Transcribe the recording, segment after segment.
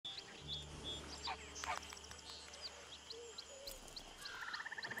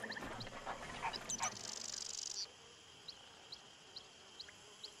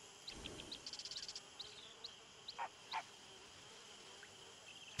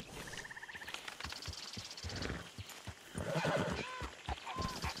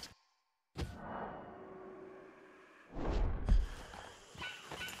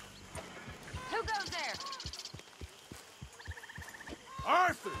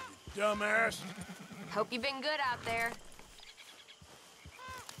dumbass. Hope you've been good out there.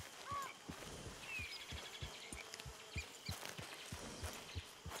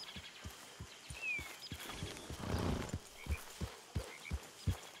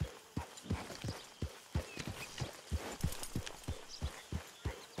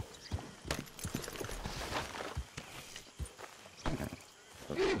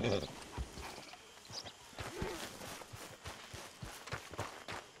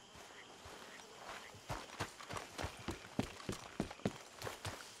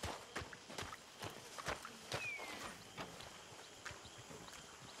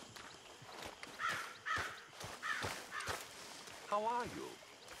 How are you?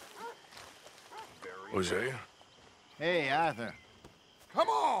 Hosea? Hey, Arthur. Come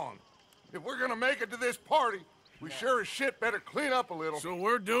on! If we're gonna make it to this party, we sure as shit better clean up a little. So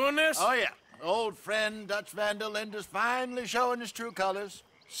we're doing this? Oh, yeah. Old friend Dutch Van der Linde is finally showing his true colors.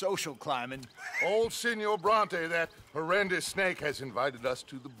 Social climbing. Old Senor Bronte, that horrendous snake, has invited us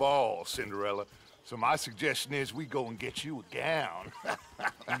to the ball, Cinderella. So my suggestion is we go and get you a gown.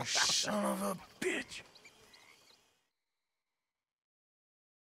 You son of a bitch.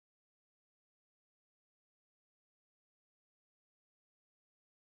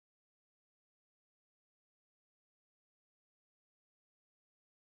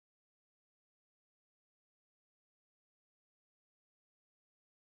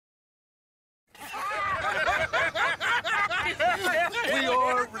 We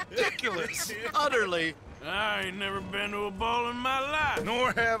are ridiculous. Utterly. I ain't never been to a ball in my life.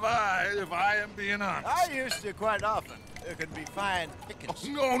 Nor have I, if I am being honest. I used to quite often. There could be fine pickings.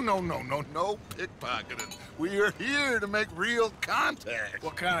 No pickpocketing. We are here to make real contact.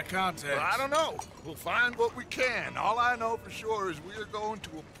 What kind of contact? Well, I don't know. We'll find what we can. All I know for sure is we are going to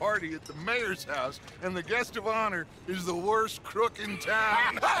a party at the mayor's house, and the guest of honor is the worst crook in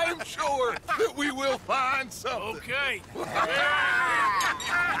town. I'm sure that we will find something. Okay.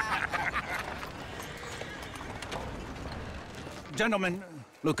 Gentlemen,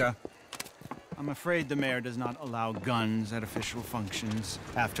 Luca, I'm afraid the mayor does not allow guns at official functions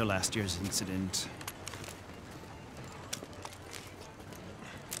after last year's incident.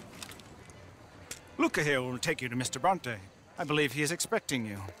 Luca here will take you to Mr. Bronte. I believe he is expecting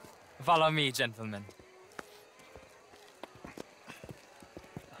you. Follow me, gentlemen.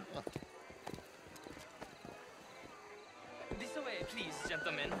 This way, please,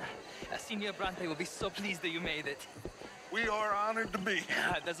 gentlemen. Senior Bronte will be so pleased that you made it. We are honored to be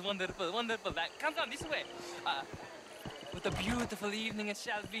here. That's wonderful, wonderful. Come this way. What a beautiful evening it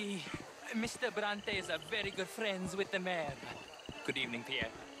shall be. Mr. Bronte is very good friends with the mayor. Good evening, Pierre.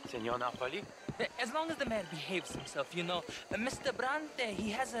 Senor Napoli? As long as the mayor behaves himself, you know. Mr. Bronte,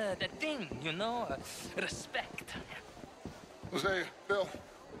 he has that thing, you know, respect. Hosea, Bill,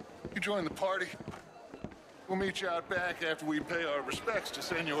 you join the party. We'll meet you out back after we pay our respects to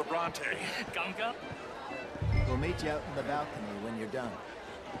Senor Bronte. Come. We'll meet you out in the balcony when you're done.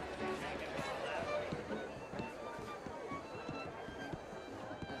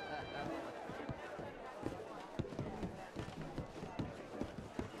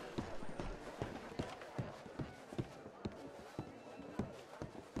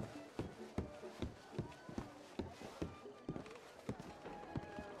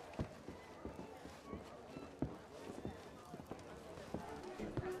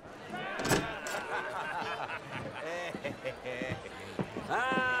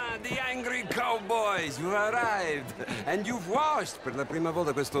 Ah, the angry cowboys, you arrived. And you've washed per la prima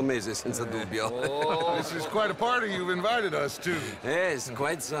volta questo mese, senza dubbio. Oh, this is quite a party you've invited us to. Yes,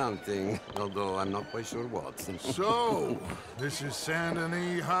 quite something. Although I'm not quite sure what. So, this is Saint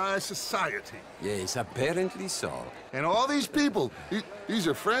Denis High Society. Yes, apparently so. And all these people, these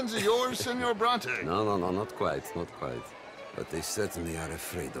are friends of yours, Senor Bronte? No, not quite, not quite. But they certainly are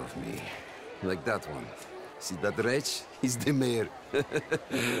afraid of me. Like that one. See that wretch? He's the mayor.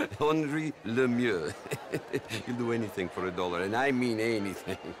 Henri Lemieux. He'll do anything for $1, and I mean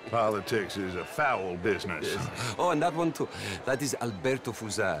anything. Politics is a foul business. Yes. Oh, and that one too. That is Alberto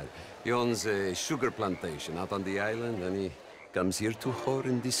Fusar. He owns a sugar plantation out on the island, and he comes here to whore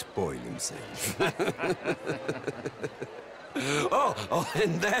and despoil himself. Oh,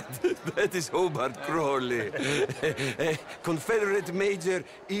 and that is Hobart Crawley, a Confederate major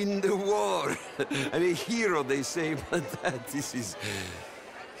in the war. I mean, a hero, they say, but that is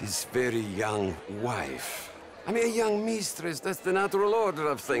his very young wife. I mean, a young mistress, that's the natural order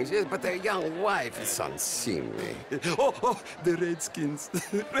of things, yes, but a young wife, it's unseemly. Oh, the Redskins.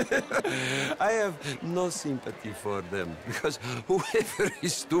 I have no sympathy for them, because whoever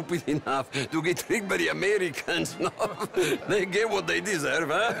is stupid enough to get tricked by the Americans, no, they get what they deserve,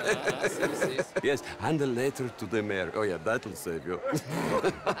 huh? Yes, and a letter to the mayor. Oh, yeah, that'll save you.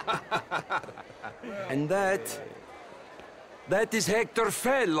 And that is Hector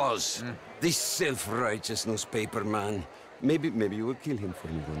Fellows. This self-righteous newspaper man. Maybe you will kill him for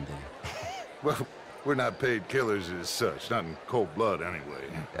me one day. Well, we're not paid killers as such, not in cold blood anyway.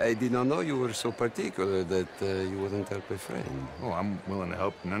 I did not know you were so particular that you wouldn't help a friend. Oh, I'm willing to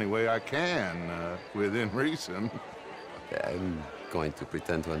help in any way I can, within reason. I'm going to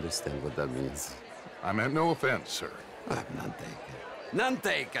pretend to understand what that means. I meant no offense, sir. None taken. None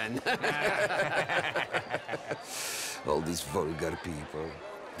taken! All these vulgar people.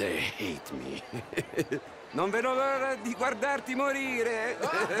 They hate me. Non vedo l'ora di guardarti morire.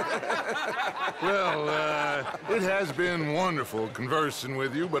 Well, it has been wonderful conversing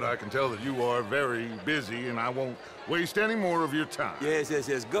with you, but I can tell that you are very busy, and I won't waste any more of your time. Yes.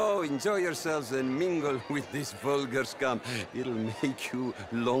 Go, enjoy yourselves, and mingle with this vulgar scum. It'll make you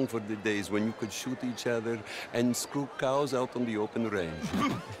long for the days when you could shoot each other and screw cows out on the open range.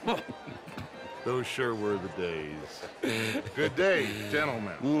 Those sure were the days. Good day,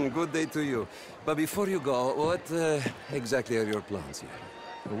 gentlemen. Good day to you. But before you go, what exactly are your plans here?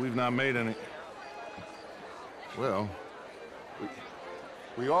 Well, we've not made any... Well,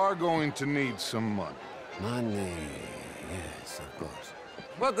 we are going to need some money. Money, yes, of course.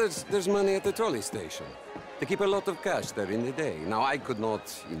 Well, there's money at the trolley station. They keep a lot of cash there in the day. Now, I could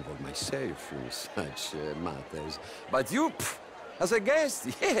not involve myself in such matters. But you... As a guest?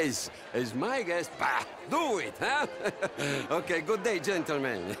 Yes. As my guest? Bah, do it, huh? Okay, good day,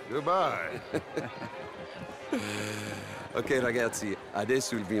 gentlemen. Goodbye. Ok, ragazzi,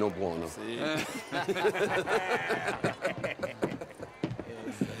 adesso il vino buono.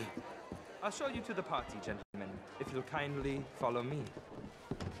 I'll show you to the party, gentlemen, if you'll kindly follow me.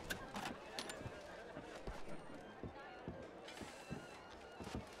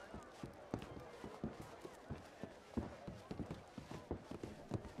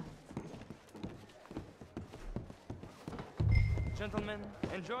 Gentlemen,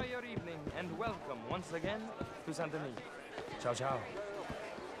 enjoy your evening and welcome once again to Saint-Denis. Ciao, ciao.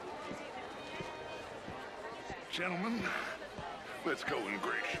 Gentlemen, let's go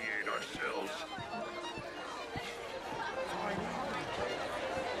ingratiate ourselves.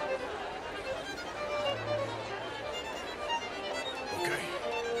 Okay.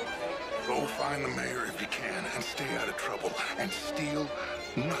 Go find the mayor if you can and stay out of trouble and steal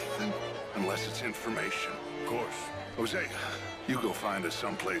nothing unless it's information. Of course. Jose, you go find us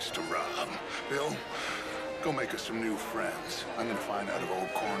someplace to rob. Bill, go make us some new friends. I'm gonna find out if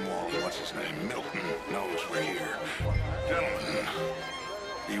old Cornwall, what's his name, Milton, knows we're here. Gentlemen,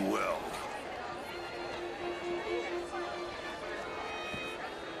 be well.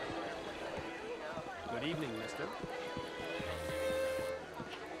 Good evening, mister.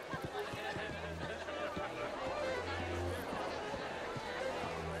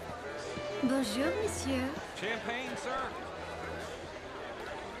 Bonjour, monsieur. Champagne, sir.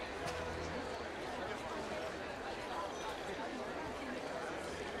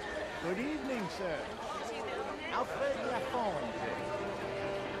 Good evening, sir. Alfred Lafond.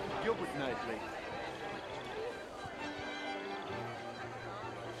 Gilbert Knightley.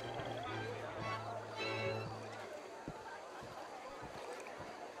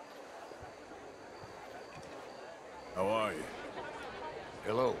 How are you?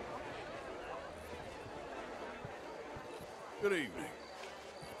 Hello. Good evening.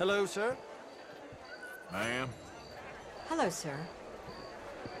 Hello, sir. Ma'am. Hello, sir.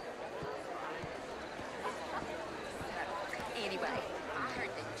 Anyway, I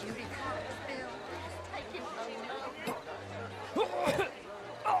heard that Judy Collins Bill is taking a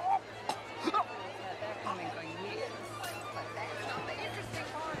But that's not the interesting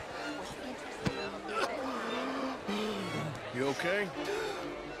part. What's interesting You okay?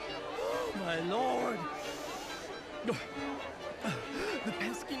 Oh, my lord. The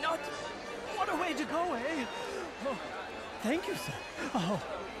pesky nut. What a way to go, eh? Oh, thank you, sir. Oh,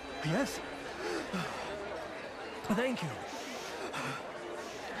 yes. Thank you.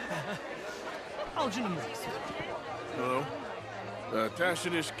 Algernon Rex. Hello.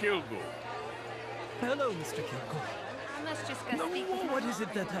 Tacitus Kilgore. Hello, Mr. Kilgore. I must just go No, speak. what is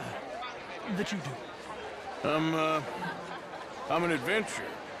it that you do? I'm an adventurer.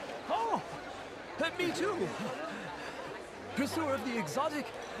 Oh, me too. Pursuer of the exotic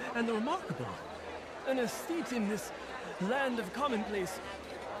and the remarkable. an estate in this land of commonplace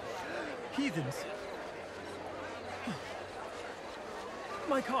heathens.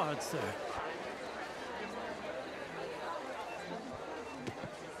 My card, sir.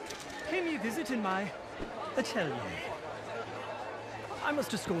 Pay me a visit in my atelier. I must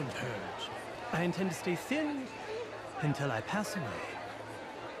just go and purge. I intend to stay thin until I pass away.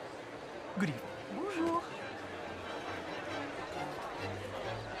 Good evening. Bonjour.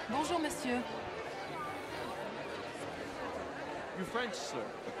 Bonjour, monsieur. You French, sir?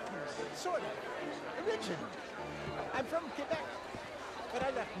 Sort of. Originally. I'm from Quebec, but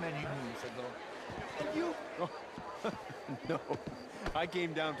I left many moons ago. And you? Oh, no. I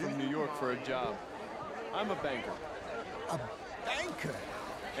came down from New York for a job. I'm a banker. A banker?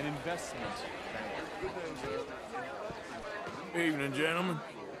 An investment banker. Evening, gentlemen.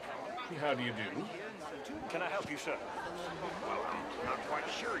 How do you do? Can I help you, sir? Well, I'm not quite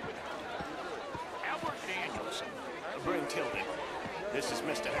sure yet. Albert Danielson. Bring Tilden. This is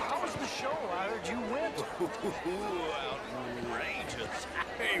Mr. How was the show? I heard you went. Outrageous.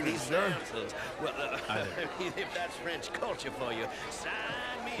 Evening, These sir. dancers. Well, if that's French culture for you,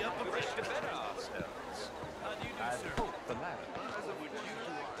 sign me up for French to better ourselves. How do you do, sir? The latter.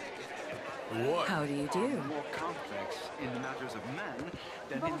 What? How do you do? More complex in the matters of man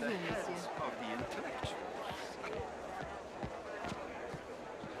than in the heads of the intellectuals.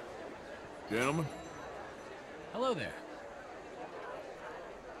 Gentlemen, Hello there.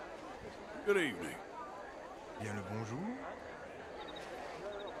 good evening. Bien le bonjour.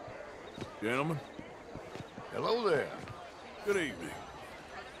 Gentlemen, Hello there. good evening.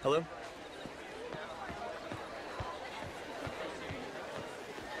 Hello?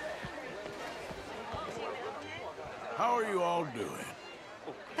 How are you all doing?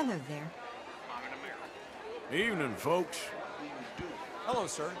 Hello there. Evening, folks. Hello,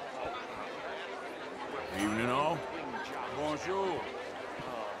 sir. Evening, all. Bonjour.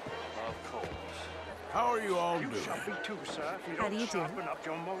 Of course. How are you all You doing? shall be too, sir, if you How do don't you do? sharpen up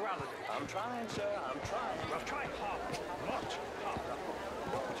your morality. I'm trying, sir. I'm trying. I'm trying hard. Much harder.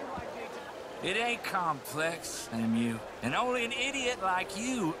 What would you like me to... It ain't complex, MU. And only an idiot like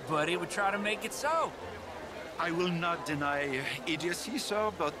you, buddy, would try to make it so. I will not deny idiocy,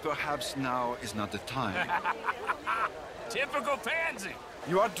 sir, but perhaps now is not the time. Typical pansy.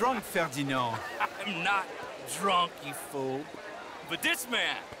 You are drunk, Ferdinand. I'm not drunk, you fool. But this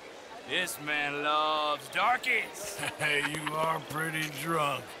man loves darkies. Hey, you are pretty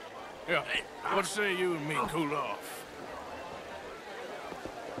drunk. Yeah, what say you and me cool off?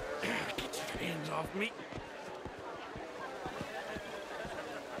 Get your hands off me.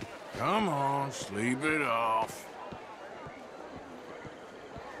 Come on, sleep it off.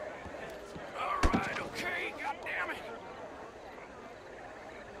 All right, okay, goddammit.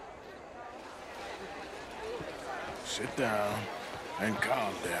 Sit down and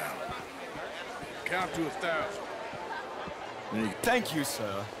calm down. Count to 1,000. Thank you,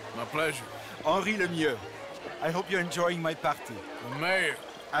 sir. My pleasure. Henri Lemieux. I hope you're enjoying my party. The mayor.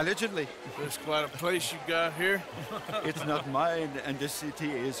 Allegedly. This quite a place you got here. It's not mine, and the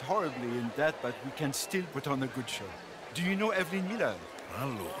city is horribly in debt, but we can still put on a good show. Do you know Evelyn Miller? My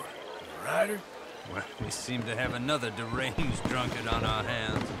lord. The writer? Well, we seem to have another deranged drunkard on our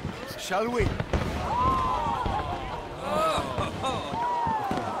hands. Shall we?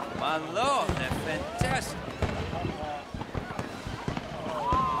 Oh, my lord, they're fantastic.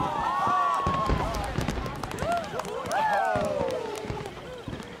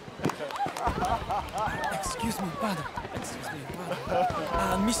 Excuse me, pardon. Excuse me,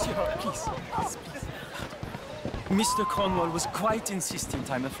 pardon. Monsieur, please. Please. Mr. Cornwall was quite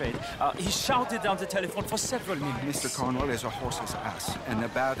insistent, I'm afraid. He shouted down the telephone for several minutes. Mr. Cornwall is a horse's ass, and a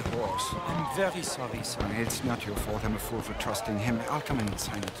bad horse. I'm very sorry, sir. It's not your fault. I'm a fool for trusting him. I'll come in and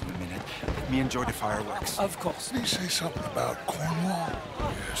sign it in a minute. Let me enjoy the fireworks. Of course. Did he say something about Cornwall?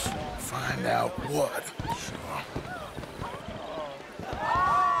 Yes. Find out what. Sure.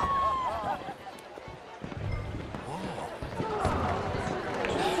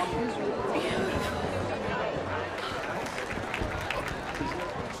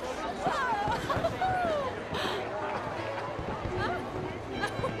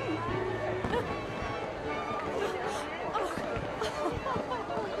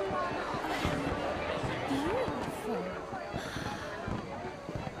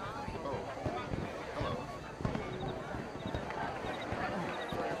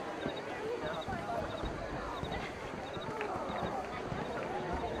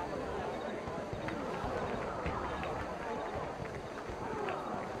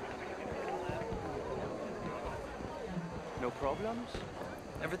 No problems?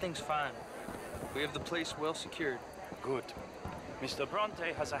 Everything's fine. We have the place well secured. Good. Mr.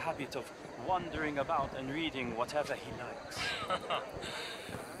 Bronte has a habit of wandering about and reading whatever he likes.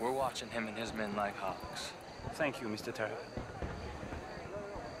 We're watching him and his men like hawks. Thank you, Mr. Terrapin.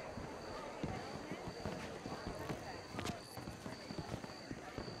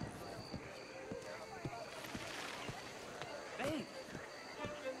 Hey!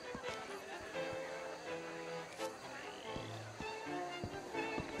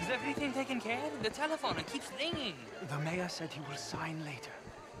 Is everything taken care of? The telephone, it keeps ringing. The mayor said he will sign later.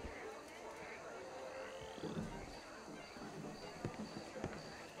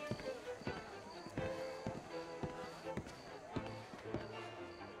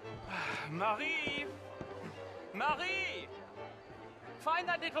 Marie! Marie! Find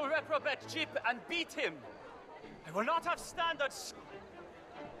that little reprobate Jip and beat him! I will not have standards!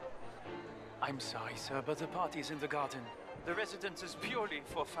 I'm sorry, sir, but the party is in the garden. The residence is purely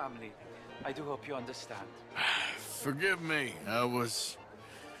for family. I do hope you understand. Forgive me, I was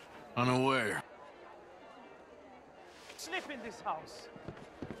unaware. Slip in this house!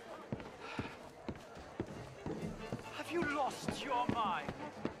 Have you lost your mind?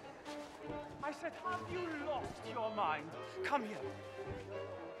 I said, have you lost your mind? Come here.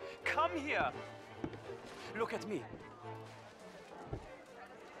 Come here. Look at me.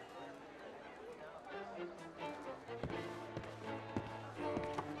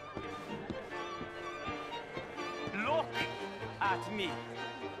 Look at me.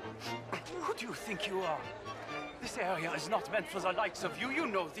 Who do you think you are? This area is not meant for the likes of you. You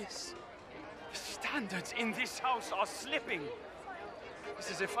know this. The standards in this house are slipping. This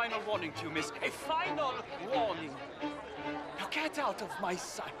is a final warning to you, miss. A final warning. Now get out of my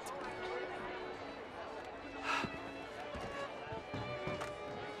sight.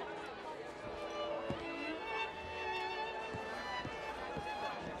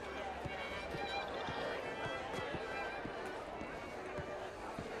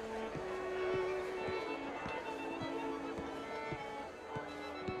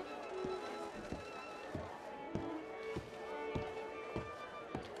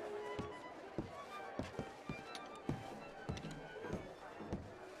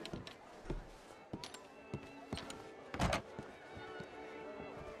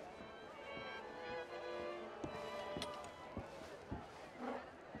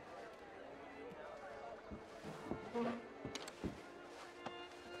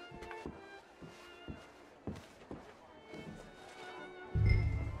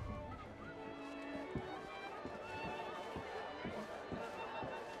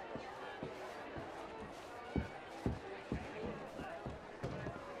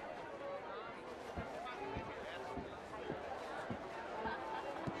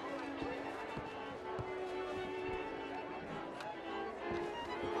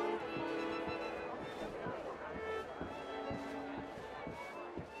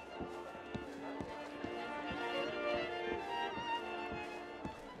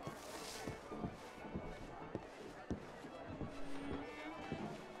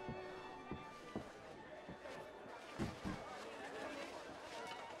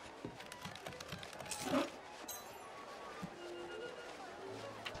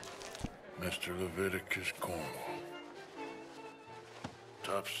 Mr. Leviticus Cornwall.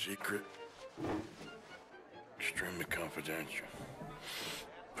 Top secret. Extremely confidential.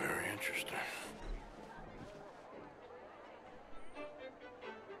 Very interesting.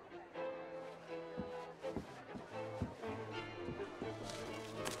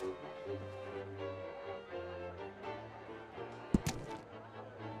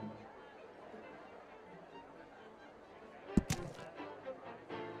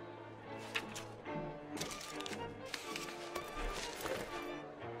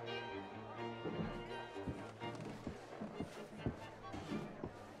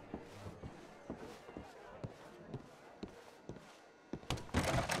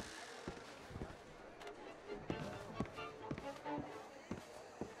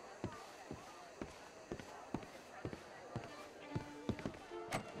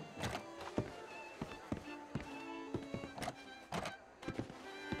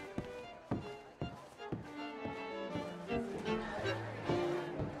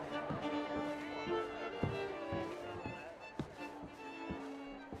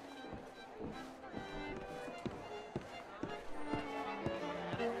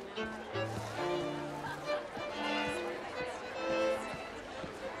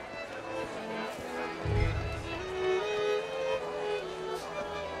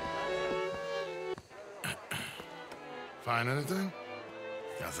 Find anything?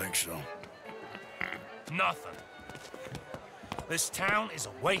 I think so. Nothing. This town is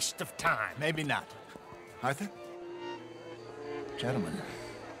a waste of time. Maybe not. Arthur? Gentlemen,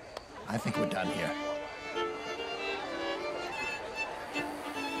 I think we're done here.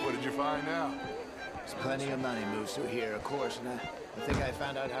 What did you find out? There's plenty of money moves through here, of course, and I think I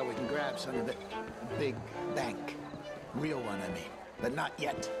found out how we can grab some of the big bank. Real one, I mean. But not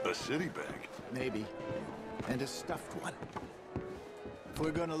yet. A city bank? Maybe. And a stuffed one. If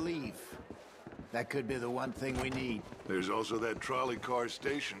we're gonna leave, that could be the one thing we need. There's also that trolley car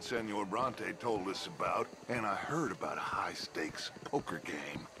station Senor Bronte told us about, and I heard about a high-stakes poker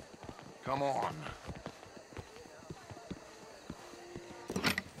game. Come on.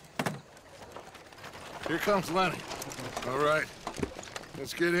 Here comes Lenny. All right,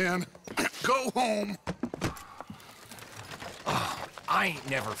 let's get in. Go home. Oh, I ain't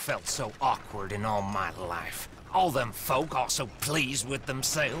never felt so awkward in all my life. All them folk all so pleased with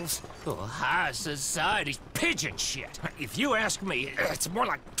themselves. Oh, high society's pigeon shit. If you ask me, it's more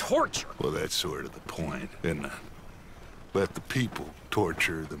like torture. Well, that's sort of the point, isn't it? Let the people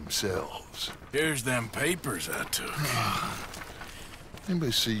torture themselves. Here's them papers I took.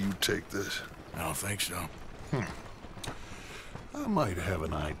 Anybody see you take this? I don't think so. I might have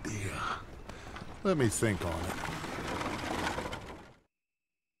an idea. Let me think on it.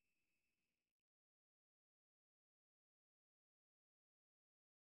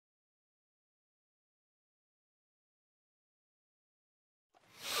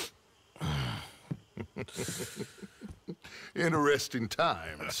 Interesting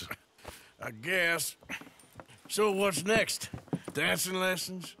times. I guess. So what's next? Dancing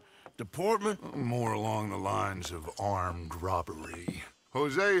lessons? Deportment? More along the lines of armed robbery.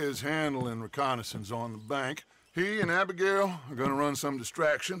 Hosea is handling reconnaissance on the bank. He and Abigail are gonna run some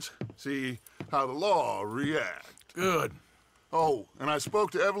distractions, see how the law reacts. Good. Oh, and I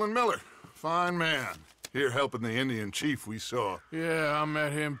spoke to Evelyn Miller. Fine man. Here helping the Indian chief we saw. Yeah, I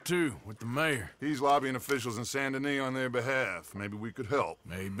met him too, with the mayor. He's lobbying officials in Saint Denis on their behalf. Maybe we could help.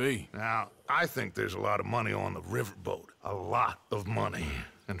 Maybe. Now, I think there's a lot of money on the riverboat. A lot of money.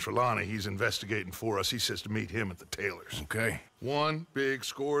 And Trelawney, he's investigating for us. He says to meet him at the Taylor's. Okay. One big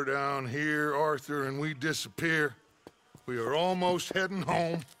score down here, Arthur, and we disappear. We are almost heading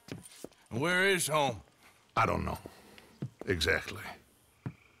home. And where is home? I don't know. Exactly.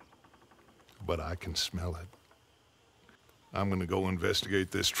 But I can smell it. I'm gonna go investigate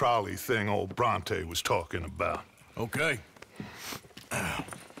this trolley thing old Bronte was talking about. Okay.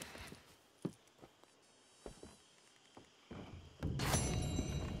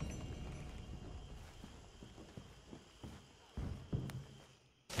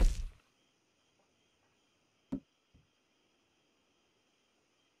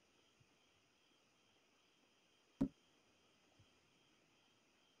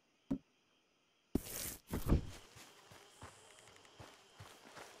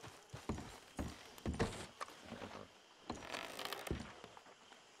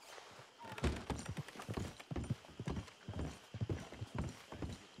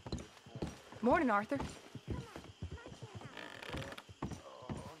 Morning, Arthur.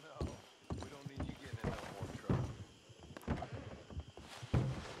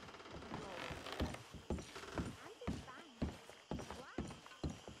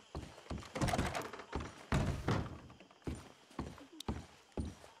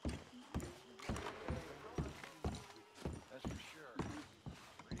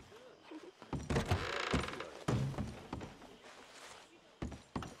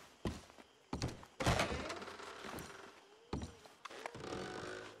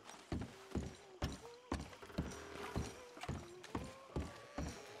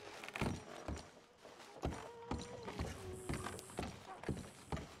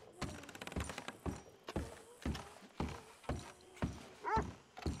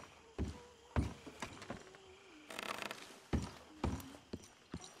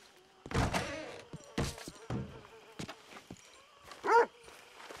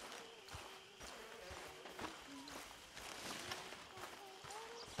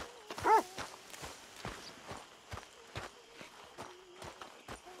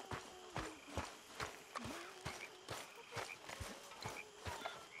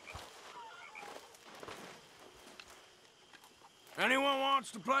 Anyone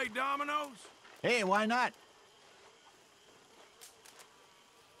wants to play dominoes? Hey, why not?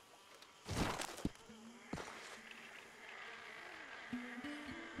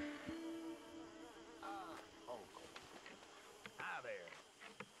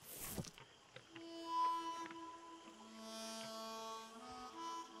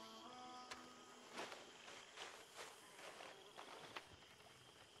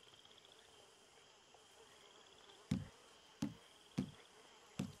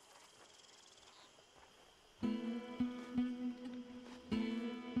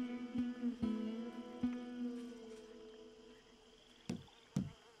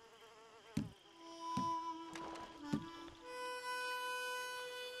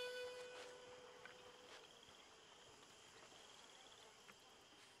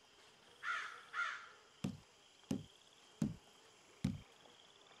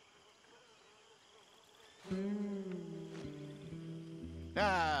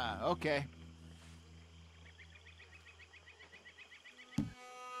 Ah, okay.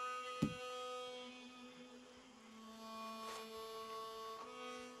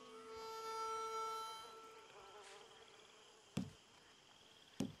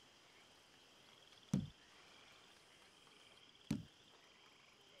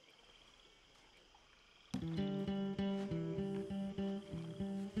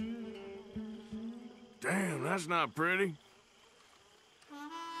 Damn, that's not pretty.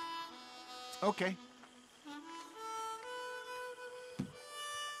 Okay.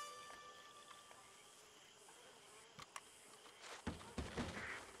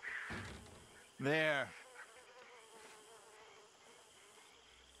 There.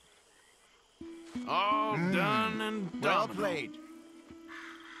 All done and Well done. played.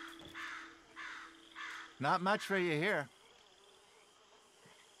 Not much for you here.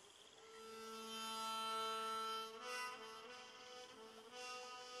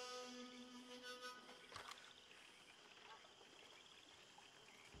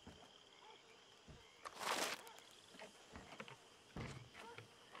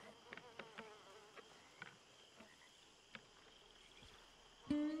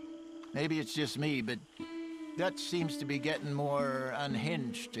 Maybe it's just me, but Dutch seems to be getting more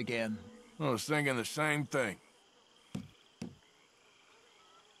unhinged again. I was thinking the same thing.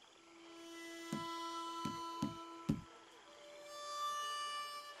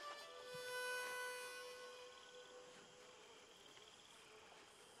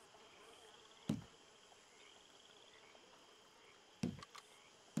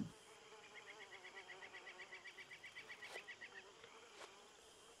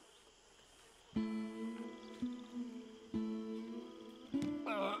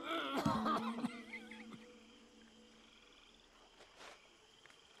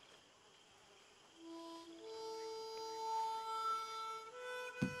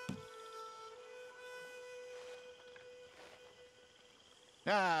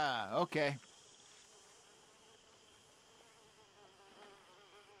 Ah, okay.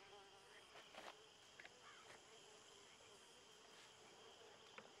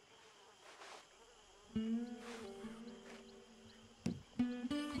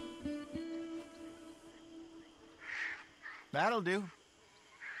 That'll do.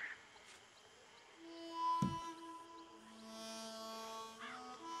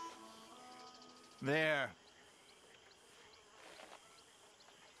 There.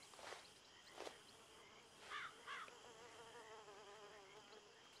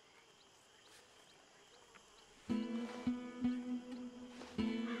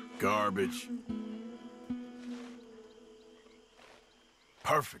 Garbage.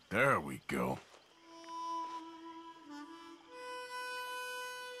 Perfect. There we go.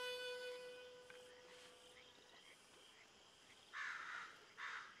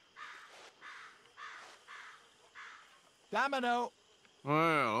 Domino. Well,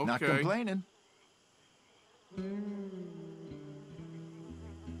 okay. Not complaining.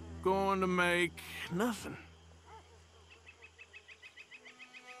 Going to make nothing.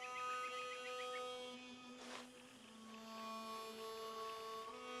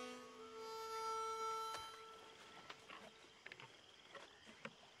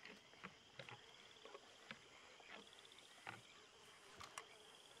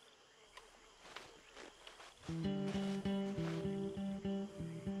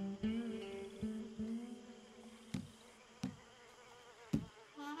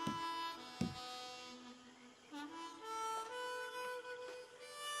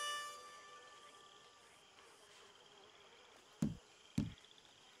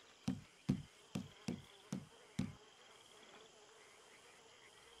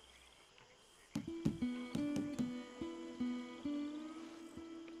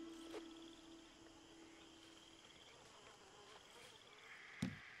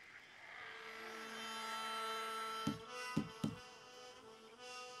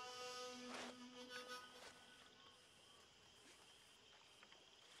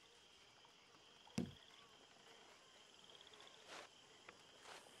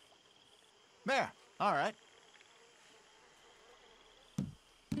 There. All right.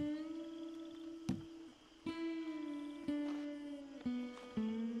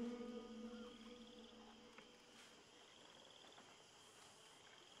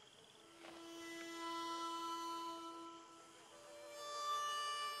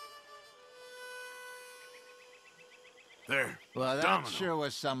 There. Well, that Domino. sure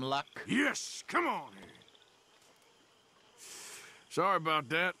was some luck. Yes, come on here. Sorry about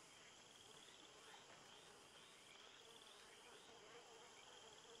that.